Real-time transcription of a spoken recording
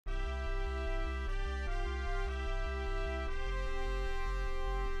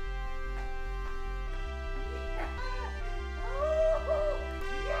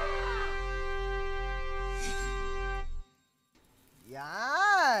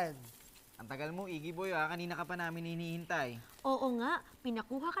tagal mo, Iggy Boy, kanina ka pa namin hinihintay. Oo nga,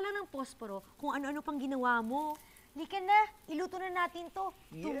 pinakuha ka lang ng posporo kung ano-ano pang ginawa mo. Lika na, iluto na natin to.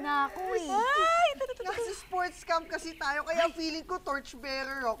 Ito na ako eh. Ay! Nasa sports camp kasi tayo, kaya feeling ko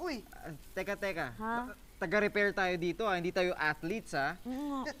torchbearer ako eh. Teka. Ha? Taga-repair tayo dito, hindi tayo athletes, ha?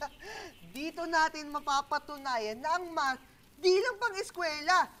 Dito natin mapapatunayan na ang math di lang pang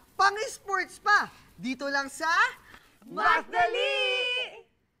eskwela, pang sports pa. Dito lang sa MathDali!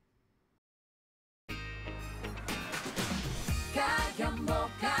 Kaya mo,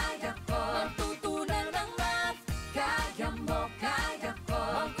 kaya ko magtutunan ng math. Kaya mo, kaya ko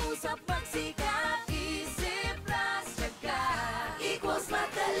mag-usap, magsikap, isip, plus, syaga equals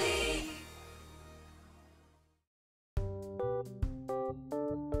MathDali.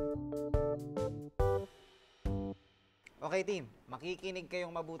 Okay, team. Makikinig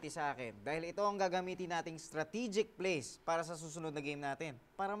kayong mabuti sa akin dahil ito ang gagamitin nating strategic plays para sa susunod na game natin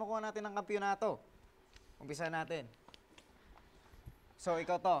para makuha natin ang kampyonato. Umpisa natin. So,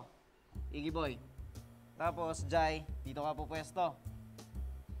 ikaw to, Iggy Boy. Tapos, Jai, dito ka pupwesto.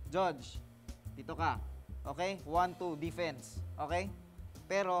 George, dito ka. Okay? 1-2, defense. Okay?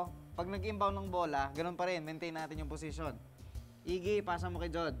 Pero, pag nag-inbound ng bola, ganun pa rin, maintain natin yung position. Iggy, pasa mo kay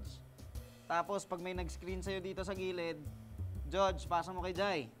George. Tapos, pag may nag-screen sa'yo dito sa gilid, George, pasa mo kay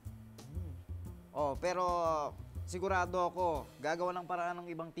Jai. Oh, pero sigurado ako, gagawa ng paraan ng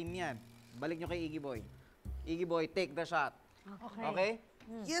ibang team yan. Balik nyo kay Iggy Boy. Iggy Boy, take the shot. Okay?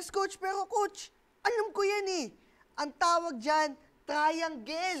 Yes, coach, pero coach, alam ko yan eh. Ang tawag dyan,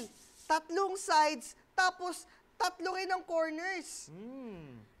 triangle. 3 sides, tapos 3 rin ang corners.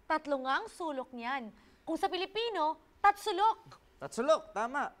 3 nga ang sulok niyan. Kung sa Pilipino, tatsulok. Tatsulok,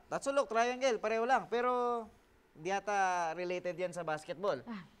 tama. Tatsulok, triangle, pareho lang. Pero, hindi yata related yan sa basketball.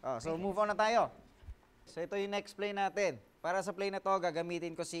 So, move on na tayo. So, ito yung next play natin. Para sa play na to,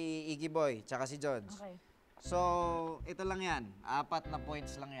 gagamitin ko si Iggy Boy, tsaka si George. Okay. So, ito lang yan. 4 na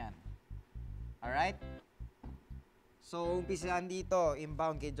points lang yan. Alright? So, umpisahan dito,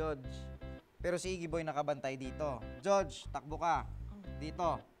 inbound kay George. Pero si Iggy Boy nakabantay dito. George, takbo ka.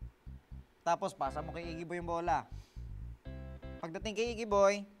 Dito. Tapos, pasa mo kay Iggy Boy yung bola. Pagdating kay Iggy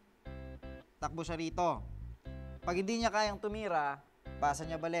Boy, takbo siya rito. Pag hindi niya kayang tumira, pasa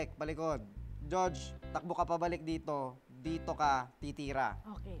niya balik, palikod. George, takbo ka pabalik dito. Dito ka titira.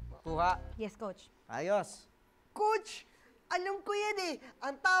 Okay. Kuha. Yes, coach. Ayos. Coach, alam ko yan eh.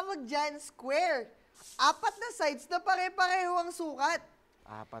 Ang tawag dyan, square. 4 na sides na pare-pareho ang sukat.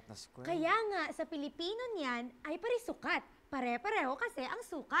 4 na square. Kaya nga, sa Pilipino niyan ay parisukat. Pare-pareho kasi ang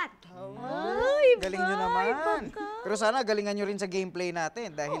sukat. Ay, Galing nyo naman. Pero sana galingan nyo rin sa gameplay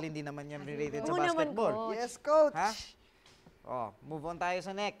natin dahil hindi naman yan related sa Oo naman, basketball. coach. Yes, coach. Ha? Oh, move on tayo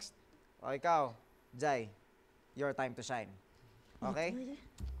sa next. O, ikaw, Jai, your time to shine. Okay?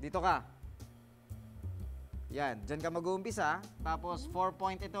 Dito ka. Yan, dyan ka mag-uumpisa. Tapos,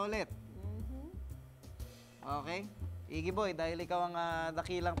 4-point ito ulit. Okay? Iggy Boy, dahil ikaw ang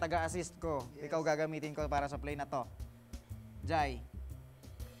dakilang taga-assist ko, ikaw gagamitin ko para sa play na to. Jai,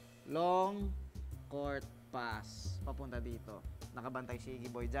 long court pass. Papunta dito. Nakabantay si Iggy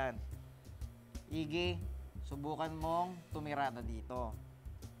Boy dyan. Iggy, subukan mong tumira na dito.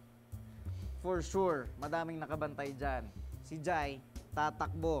 For sure, madaming nakabantay dyan. Si Jai,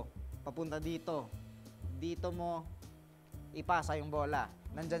 tatakbo. Papunta dito. Dito mo ipasa yung bola.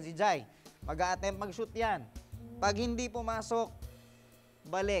 Nandyan si Jai. Mag-a-attempt mag-shoot yan. Pag hindi pumasok,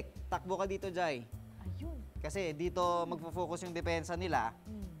 balik. Takbo ka dito, Jai. Ayun. Kasi dito magfo-focus yung depensa nila.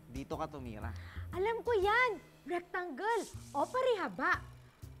 Dito ka tumira. Alam ko yan. Rectangle o parihaba.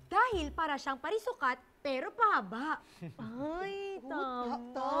 Dahil para siyang parisukat, pero pahaba. Ay, tama.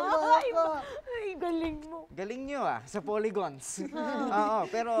 Tama ka. Ay, galing mo. Galing nyo sa Polygons. Oo,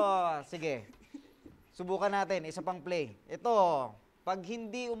 pero sige. Subukan natin, isa pang play. Ito, pag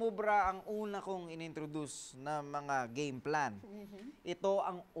hindi umubra ang una kong inintroduce na mga game plan, ito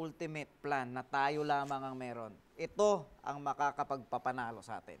ang ultimate plan na tayo lamang ang meron. Ito ang makakapagpapanalo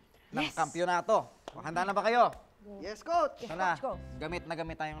sa atin ng kampyonato. Handa na ba kayo? Yes, coach. Ito na, coach, go. gamit na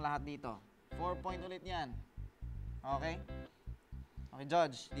gamit tayong lahat dito. 4-point ulit yan. Okay? Okay,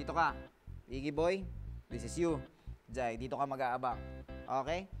 George, dito ka. Iggy Boy, this is you. Jai, dito ka mag-aabang.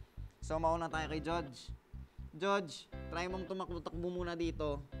 Okay? So, mauna tayo kay George. George, try mong tumakbo-takbo muna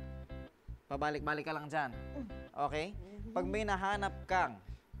dito. Pabalik-balik ka lang dyan. Okay? Pag may nahanap kang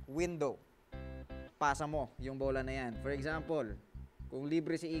window, pasa mo yung bola na yan. For example, kung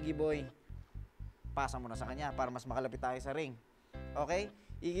libre si Iggy Boy, pasa mo na sa kanya para mas makalapit tayo sa ring. Okay?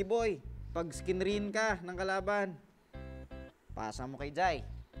 Iggy Boy, pag skinrin ka ng kalaban, pasa mo kay Jai.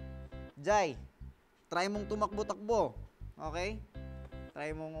 Jai, try mong tumakbo-takbo. Okay?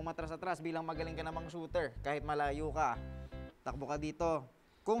 Try mong umatras-atras bilang magaling ka namang shooter. Kahit malayo ka, takbo ka dito.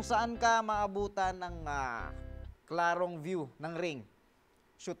 Kung saan ka maabutan ng klarong view ng ring,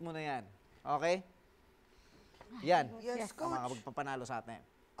 shoot mo na yan. Okay? Yan. Yes, Ang mga Coach. magpapanalo sa atin.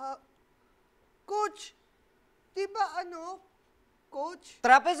 Coach, di ba Coach?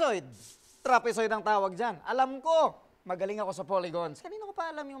 Trapezoid! Trapezoid ang tawag dyan. Alam ko! Magaling ako sa polygons. Kanina ko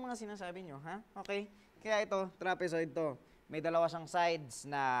pa alam yung mga sinasabi nyo, ha? Okay? Kaya ito, trapezoid to. May dalawa siyang sides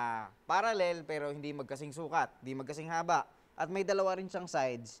na parallel pero hindi magkasing sukat, hindi magkasing haba. At may dalawa rin siyang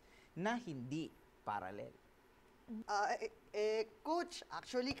sides na hindi parallel. Coach,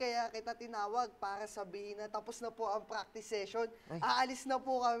 actually kaya kita tinawag para sabihin na tapos na po ang practice session. Ay. Aalis na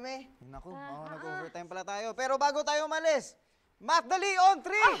po kami. Naku, nag-overtime pala tayo. Pero bago tayo umalis, MathDali on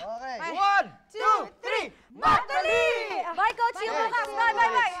 3! Okay. 1, 2, 3! MathDali! Bye, Coach! See you Bye. bukas! Bye,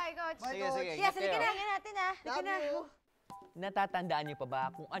 bye, bye! Bye, Coach! Sige, Coach. sige. Yes, ingat halika kayo. na. Halika natin, ha? Halika Love na. you. Natatandaan niyo pa ba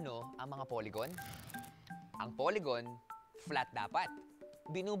kung ano ang mga polygon? Ang polygon, flat dapat.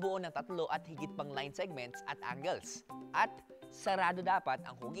 Binubuo ng 3 at higit pang line segments at angles. At sarado dapat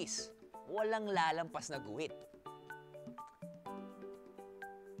ang hugis. Walang lalampas na guhit.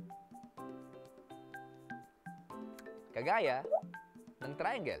 Kagaya ng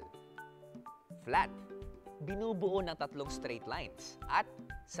triangle. Flat. Binubuo ng 3 straight lines. At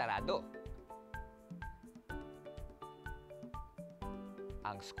sarado.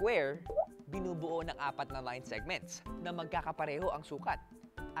 Ang square, binubuo ng 4 na line segments na magkakapareho ang sukat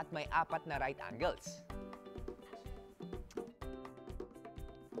at may 4 na right angles.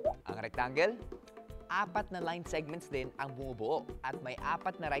 Ang rectangle, 4 na line segments din ang bumubuo at may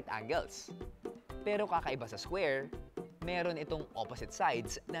 4 na right angles. Pero kakaiba sa square, meron itong opposite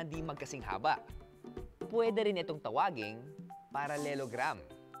sides na di magkasing haba. Pwede rin itong tawaging parallelogram.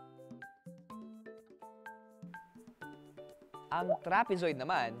 Ang trapezoid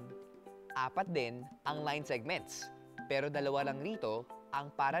naman, 4 din ang line segments. Pero 2 lang rito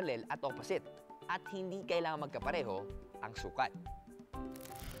ang parallel at opposite. At hindi kailangan magkapareho ang sukat.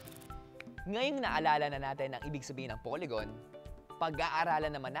 Ngayong naalala na natin ang ibig sabihin ng polygon,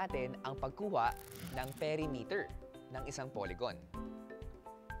 pag-aaralan naman natin ang pagkuha ng perimeter ng isang polygon.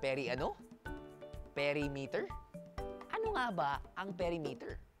 Ano? Perimeter? Ano nga ba ang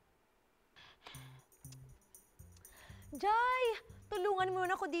perimeter? Jai, tulungan mo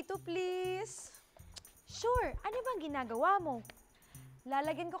na ako dito, please. Sure, ano bang ginagawa mo?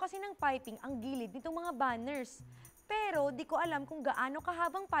 Lalagyan ko kasi ng piping ang gilid nitong mga banners. Pero di ko alam kung gaano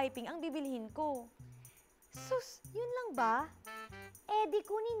kahabang piping ang bibilhin ko. Sus, yun lang ba? Eh di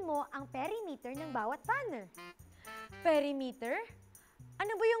kunin mo ang perimeter ng bawat banner. Perimeter?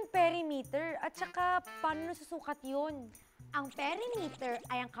 Ano ba yung perimeter? At saka, paano nasusukat yun? Ang perimeter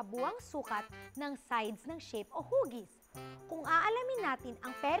ay ang kabuang sukat ng sides ng shape o hugis. Kung aalamin natin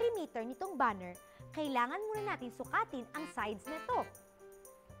ang perimeter nitong banner, kailangan muna natin sukatin ang sides nito.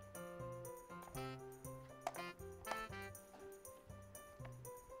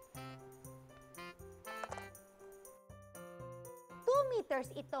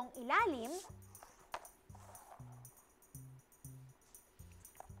 Meters itong ilalim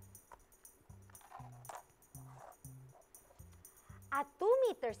at 2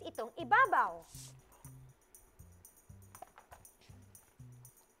 meters itong ibabaw.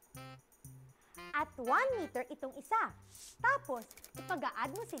 At 1 meter itong isa. Tapos,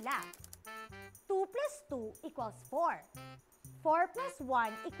 ipag-a-add mo sila. 2 plus 2 equals 4. 4 plus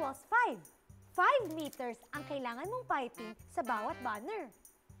 1 equals 5. 5 meters ang kailangan mong piping sa bawat banner.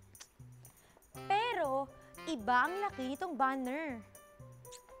 Pero, iba ang laki nitong banner.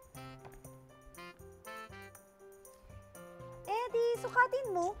 Eh di,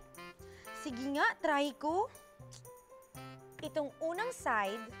 sukatin mo. Sige nga, try ko. Itong unang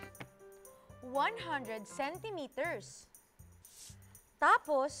side, 100 centimeters.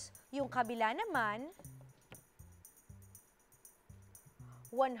 Tapos, yung kabila naman,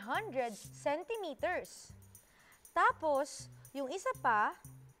 100 centimeters. Tapos, yung isa pa,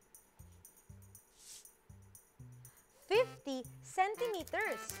 50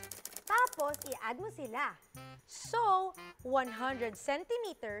 centimeters. Tapos, i-add mo sila. So, 100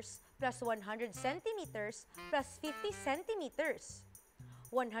 centimeters plus 100 centimeters plus 50 centimeters.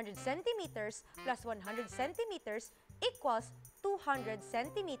 100 centimeters plus 100 centimeters equals 200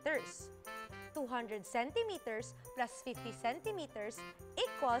 centimeters. 200 centimeters plus 50 centimeters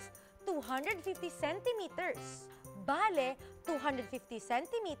equals 250 centimeters. Bale, 250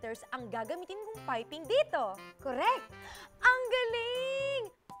 centimeters ang gagamitin kong piping dito. Correct! Ang galing!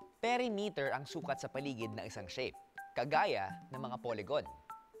 Perimeter ang sukat sa paligid ng isang shape, kagaya ng mga polygon.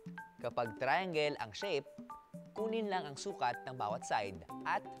 Kapag triangle ang shape, kunin lang ang sukat ng bawat side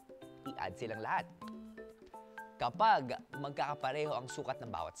at i-add silang lahat. Kapag magkakapareho ang sukat ng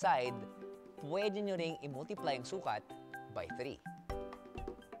bawat side, pwede nyo ring i-multiply ang sukat by 3.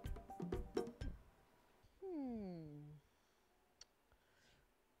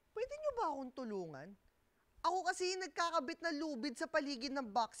 Pwede nyo ba akong tulungan? Ako kasi nagkakabit na lubid sa paligid ng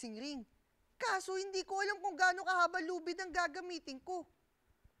boxing ring. Kaso hindi ko alam kung gaano kahaba lubid ang gagamitin ko.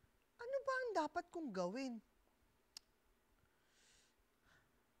 Ano ba ang dapat kong gawin?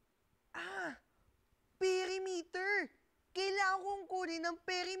 Perimeter! Kailangan kong kunin ang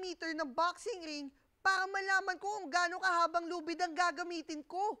perimeter ng boxing ring para malaman ko kung gaano kahabang lubid ang gagamitin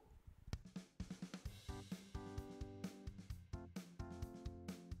ko.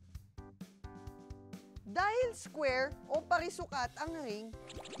 Dahil square o parisukat ang ring,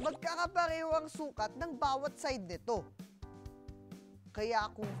 magkakapareho ang sukat ng bawat side nito. Kaya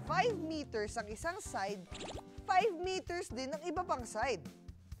kung 5 meters ang isang side, 5 meters din ang iba pang side.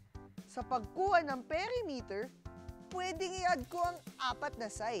 Sa pagkuha ng perimeter, pwedeng i-add ko ang 4 na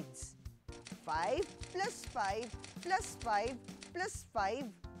sides. 5 plus 5 plus 5 plus 5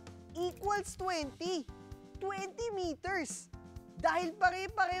 equals 20. 20 meters. Dahil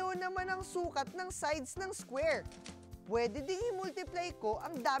pare-pareho naman ang sukat ng sides ng square, pwede ding i-multiply ko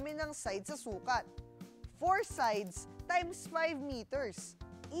ang dami ng sides sa sukat. 4 sides times 5 meters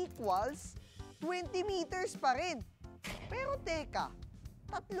equals 20 meters pa rin. Pero teka,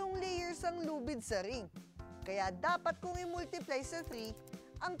 3 layers ang lubid sa ring. Kaya dapat kong i-multiply sa 3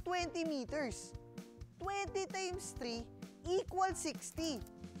 ang 20 meters. 20 times 3 equals 60.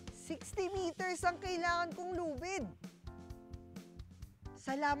 60 meters ang kailangan kong lubid.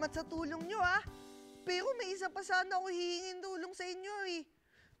 Salamat sa tulong nyo, ha? Pero may isa pa sana ako hihingin tulong sa inyo, eh.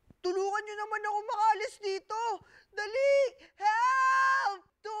 Tulungan nyo naman ako makalis dito! Dali! Help!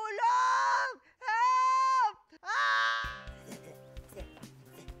 Tulong! Help! Ah!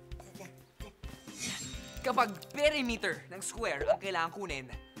 Kapag perimeter ng square ang kailangan kunin,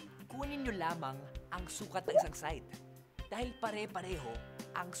 kunin nyo lamang ang sukat ng isang side. Dahil pare-pareho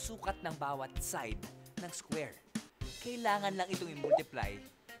ang sukat ng bawat side ng square. Kailangan lang itong i-multiply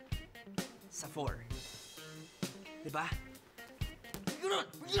sa 4. Diba?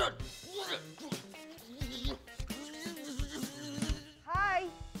 Hi!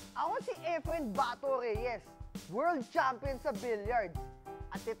 Ako si Efren Bato Reyes, world champion sa billiards.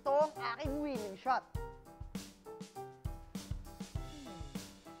 At ito ang aking winning shot.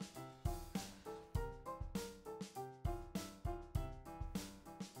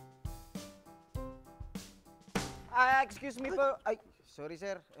 Excuse me po. Ay, sorry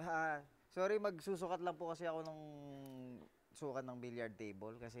sir. Sorry, magsusukat lang po kasi ako ng sukat ng billiard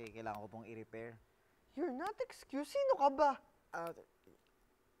table kasi kailangan ko pong i-repair. You're not excused. Sino ka ba?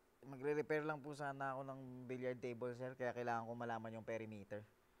 Magre-repair lang po sana ako ng billiard table, sir, kaya kailangan ko malaman yung perimeter.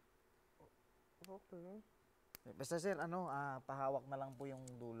 Okay. Basta sir, pahawak na lang po yung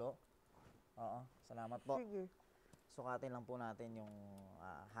dulo. Oo, salamat po. Sige. Sukatin lang po natin yung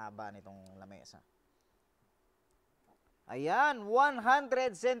haba nitong lamesa. Ayan,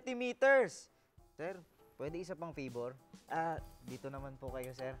 100 centimeters. Sir, pwede isa pang favor? Dito naman po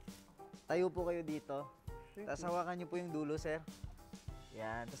kayo, sir. Tayo po kayo dito. Tapos hawakan nyo po yung dulo, sir.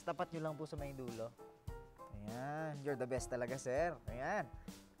 Ayan, tapos tapat nyo lang po sa may dulo. Ayan, you're the best talaga, sir. Ayan.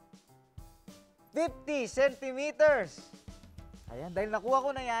 50 centimeters. Ayan, dahil nakuha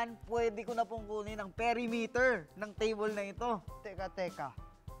ko na yan, pwede ko na pong kunin ang perimeter ng table na ito. Teka.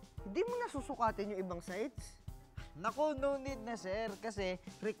 Hindi mo nasusukatin yung ibang sides? Naku, no need na sir, kasi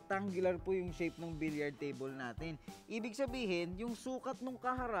rectangular po yung shape ng billiard table natin. Ibig sabihin, yung sukat nung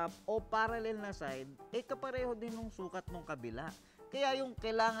kaharap o parallel na side, kapareho din nung sukat nung kabila. Kaya yung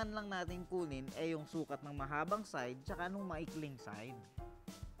kailangan lang natin kunin ay yung sukat ng mahabang side tsaka nung maikling side.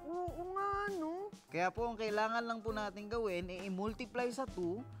 Oo nga, no? Kaya po ang kailangan lang po natin gawin ay i-multiply sa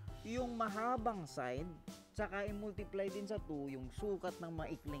 2 yung mahabang side tsaka i-multiply din sa 2 yung sukat ng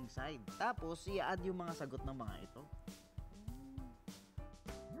maikling side. Tapos i-add yung mga sagot ng mga ito.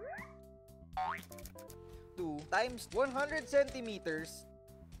 2 times 100 centimeters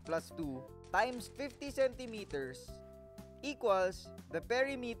plus 2 times 50 centimeters equals the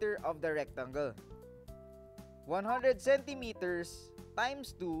perimeter of the rectangle. 100 centimeters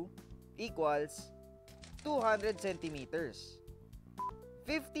times 2 equals 200 centimeters.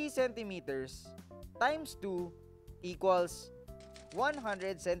 50 centimeters times 2 equals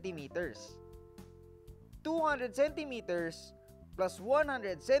 100 centimeters. 200 centimeters plus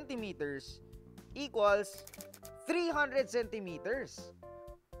 100 centimeters equals 300 centimeters.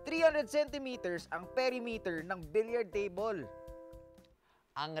 300 centimeters ang perimeter ng billiard table.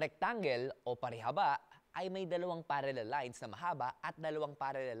 Ang rectangle o parihaba ay may dalawang parallel lines na mahaba at dalawang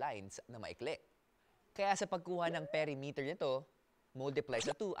parallel lines na maikli. Kaya sa pagkuha ng perimeter nito, multiply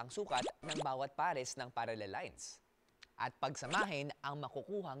sa 2 ang sukat ng bawat pares ng parallel lines. At pagsamahin ang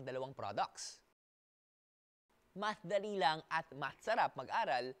makukuhang dalawang products. Math dali lang at math sarap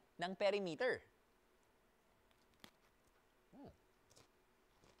mag-aral ng perimeter.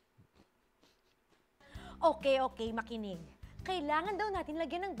 Okay, makinig. Kailangan daw natin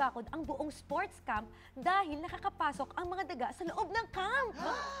lagyan ng bakod ang buong sports camp dahil nakakapasok ang mga daga sa loob ng camp.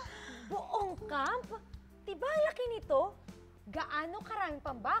 Buong camp? Diba laki nito? Gaano karaming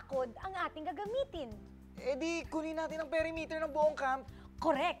pambakod ang ating gagamitin? Eh di, kunin natin ang perimeter ng buong camp.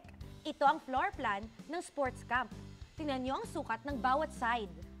 Correct! Ito ang floor plan ng sports camp. Tingnan niyo ang sukat ng bawat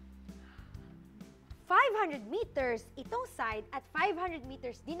side. 500 meters itong side at 500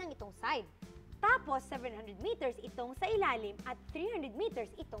 meters din ang itong side. Tapos 700 meters itong sa ilalim at 300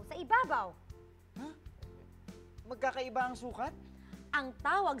 meters itong sa ibabaw. Magkakaiba ang sukat? Ang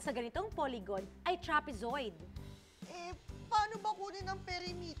tawag sa ganitong polygon ay trapezoid. Eh, paano ba kunin ang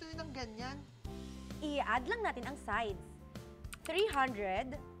perimeter ng ganyan? I-add lang natin ang sides.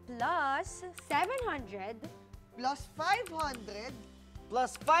 300 plus 700 Plus 500?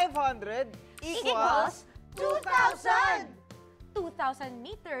 Plus 500 equals 2,000! 2,000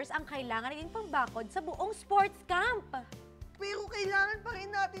 meters ang kailangan natin pambakod sa buong sports camp. Pero kailangan pa rin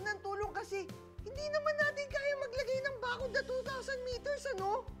natin ng tulong kasi hindi naman natin kaya maglagay ng bakod na 2,000 meters,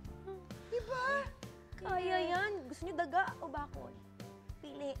 ano? Diba? Kaya yan. Gusto niyo daga o bakod?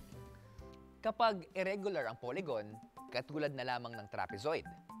 Pili. Kapag irregular ang polygon, katulad na lamang ng trapezoid,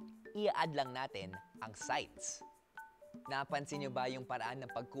 i-add lang natin ang sides. Napansin niyo ba yung paraan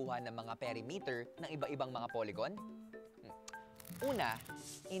ng pagkuha ng mga perimeter ng iba-ibang mga polygon? Una,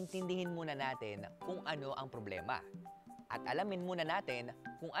 intindihin muna natin kung ano ang problema. At alamin muna natin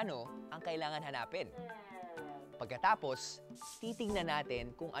kung ano ang kailangan hanapin. Pagkatapos, titignan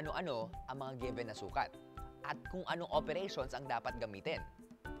natin kung ano-ano ang mga given na sukat at kung anong operations ang dapat gamitin.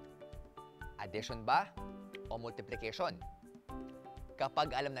 Addition ba o multiplication?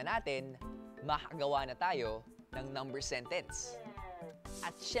 Kapag alam na natin, makagawa na tayo ng number sentence.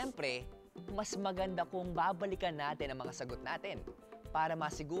 At syempre, mas maganda kung babalikan natin ang mga sagot natin para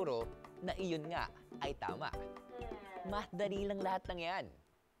masiguro na iyon nga ay tama. Math dali lang lahat ng yan.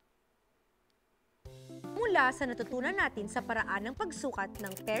 Mula sa natutunan natin sa paraan ng pagsukat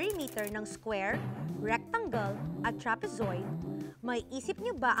ng perimeter ng square, rectangle at trapezoid, may isip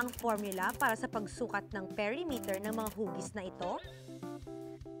niyo ba ang formula para sa pagsukat ng perimeter ng mga hugis na ito?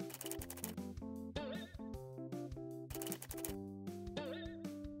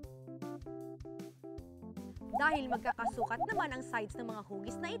 Dahil magkakasukat naman ang sides ng mga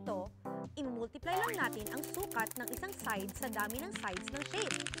hugis na ito, i-multiply lang natin ang sukat ng isang side sa dami ng sides ng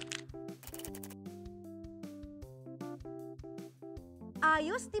shape.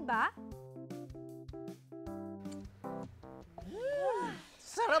 Ayos, diba?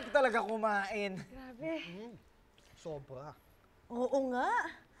 Sarap talaga kumain. Grabe. Sobra. Oo nga.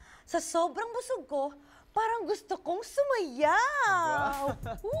 Sa sobrang busog ko, parang gusto kong sumayaw.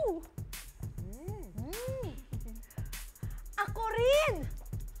 Woo! Ako rin!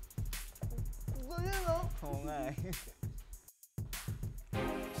 Galing, no? Oo nga eh.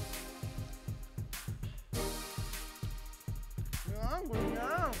 Yan,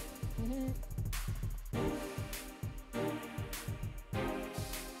 ganyan.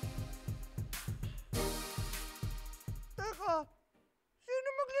 Teka, sino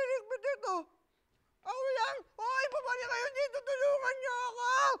magliligpit ito? Ako lang! Hoy, babalik kayo dito! Tulungan niyo ako!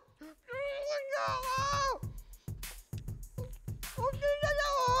 Tulungan niyo ako! Kunti na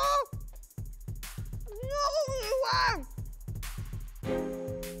lang, oh! Hindi niyo ako iwan!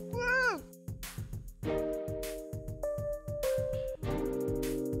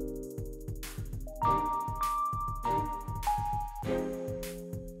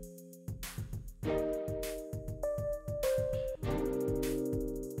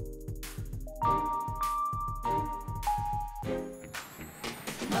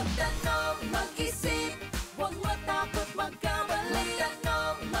 Magtanong, mag-isip, huwag matakot magkamali.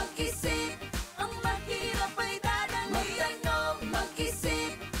 Magtanong, mag-isip, ang mahirap ay dadali. Magtanong,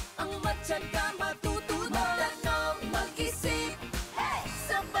 mag-isip, ang matyaga matutunan. Magtanong, mag-isip, hey!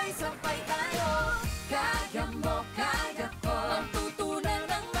 Sabay-sabay